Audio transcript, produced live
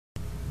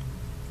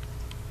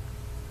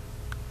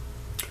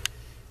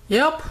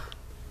Yep,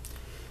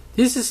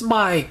 this is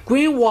my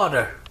green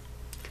water.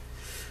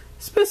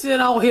 It's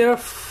been out here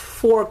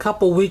for a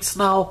couple weeks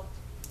now.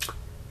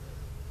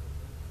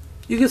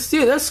 You can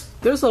see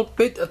there's a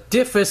bit of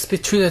difference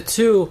between the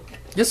two.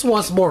 This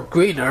one's more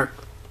greener,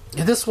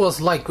 and this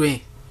one's light green.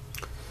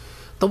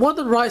 The one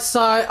on the right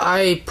side,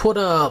 I put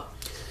a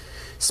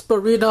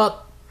spirulina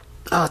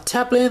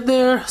tablet in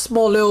there,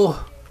 small little,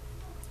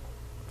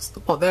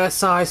 about that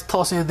size,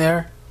 toss in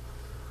there.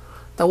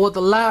 The one on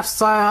the left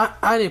side,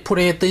 I didn't put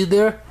anything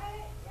there.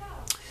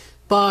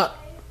 But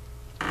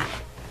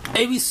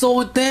maybe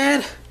so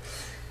then,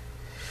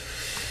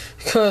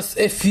 because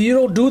if you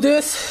don't do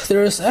this,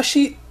 there's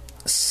actually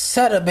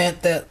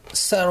sediment that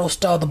settles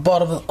down the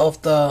bottom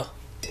of the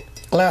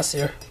glass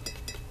here.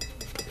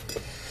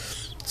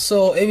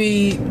 So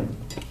every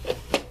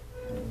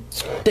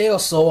day or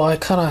so, I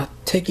kind of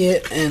take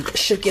it and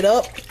shake it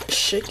up,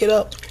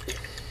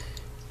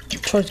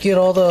 try to get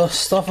all the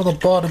stuff on the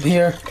bottom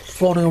here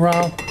floating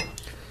around.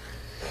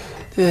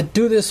 And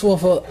do this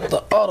with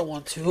the other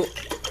one too,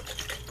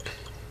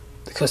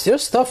 because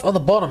there's stuff on the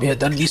bottom here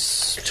that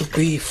needs to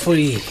be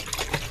free,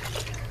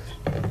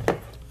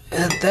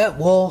 and that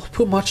will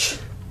pretty much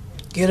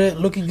get it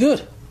looking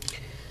good.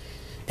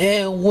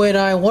 And when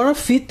I want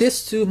to feed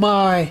this to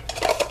my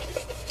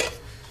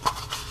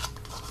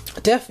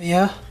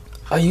Daphnia,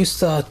 I use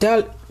the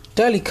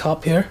deli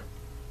cup here,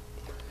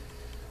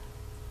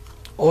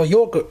 or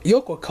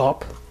yogurt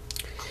cup.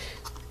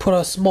 Put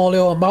a small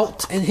little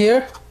amount in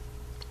here,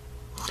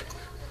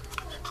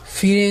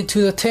 feed it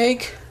into the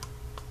tank,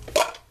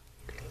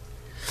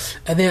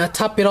 and then I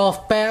top it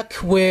off back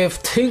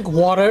with tank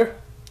water,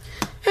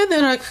 and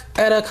then I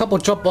add a couple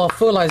drop of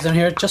fertilizer in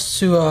here just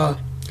to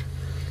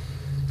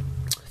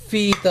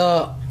feed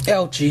the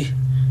algae.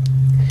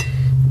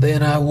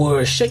 Then I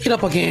will shake it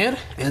up again,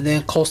 and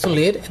then close the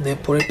lid, and then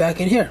put it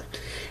back in here.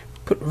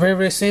 Very,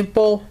 very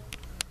simple.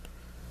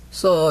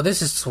 So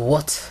this is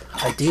what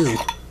I do.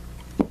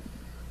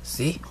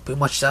 See, pretty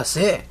much that's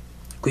it.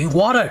 Green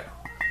water.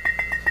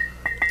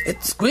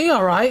 It's green,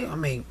 alright. I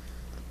mean,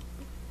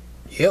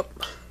 yep.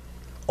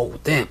 Oh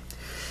damn.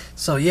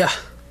 So yeah,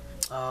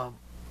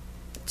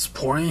 it's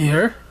pouring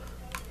here.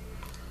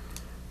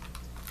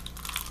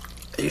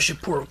 You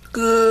should pour a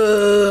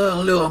good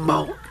little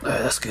amount.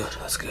 That's good.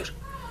 That's good.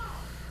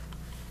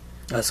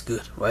 That's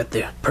good right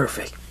there.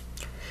 Perfect.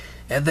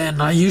 And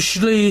then I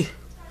usually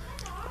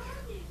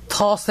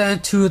toss that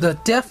into the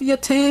Daphnia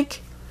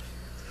tank,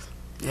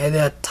 and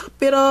then top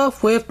it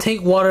off with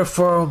tank water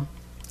from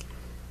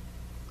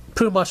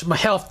pretty much my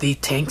healthy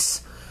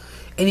tanks.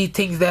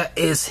 Anything that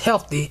is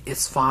healthy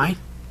is fine.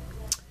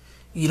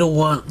 You don't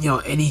want, you know,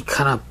 any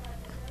kind of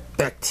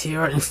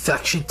bacteria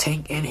infection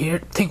tank in here,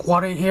 tank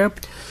water in here,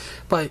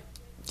 but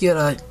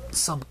get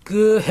some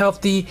good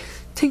healthy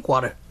tank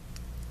water.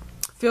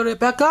 Fill it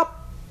back up.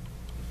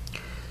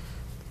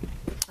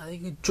 I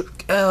think you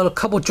add a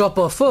couple drop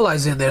of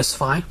fertilizer in there is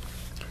fine.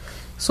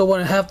 So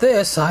when I have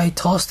this, I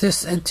toss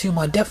this into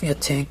my Daphnia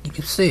tank. You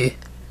can see.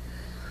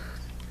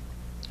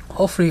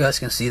 Hopefully you guys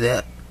can see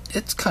that.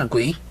 It's kind of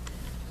green.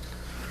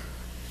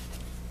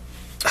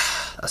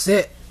 That's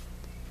it.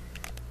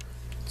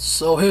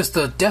 So here's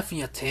the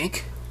Daphnia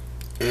tank,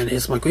 and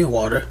here's my green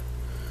water.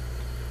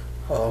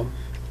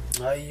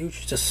 I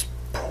usually just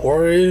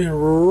pour it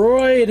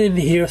right in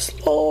here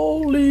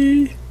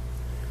slowly.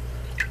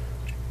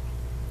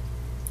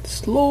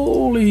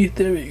 Slowly,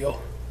 there we go.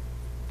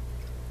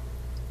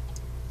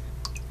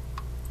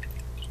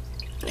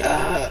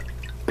 I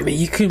mean,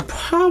 you can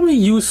probably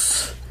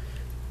use.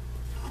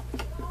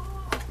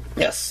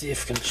 Let's see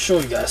if I can show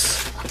you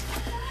guys.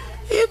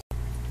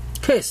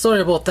 Okay,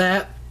 sorry about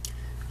that.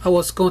 I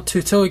was going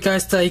to tell you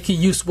guys that you can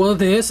use one of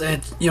this,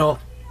 and you know,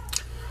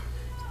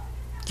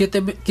 get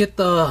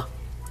the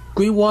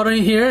green water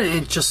in here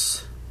and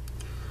just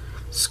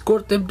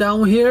squirt them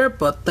down here.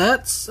 But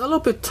that's a little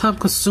bit time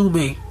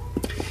consuming,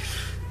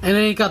 and I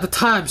ain't got the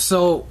time,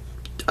 so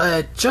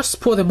I just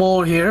pour them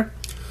all in here.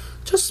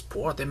 Just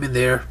pour them in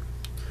there,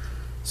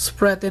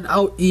 spread them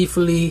out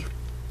evenly,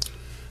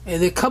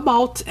 and they come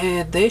out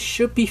and they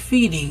should be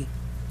feeding.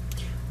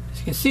 As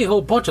you can see, a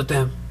whole bunch of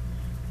them.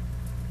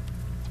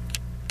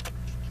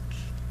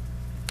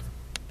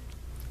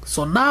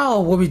 So now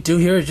what we do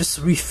here is just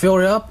refill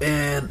it up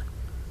and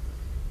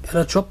add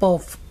a drop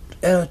of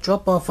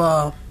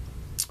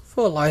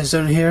fertilizer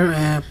in here,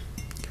 and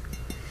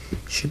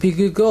should be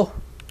good to go.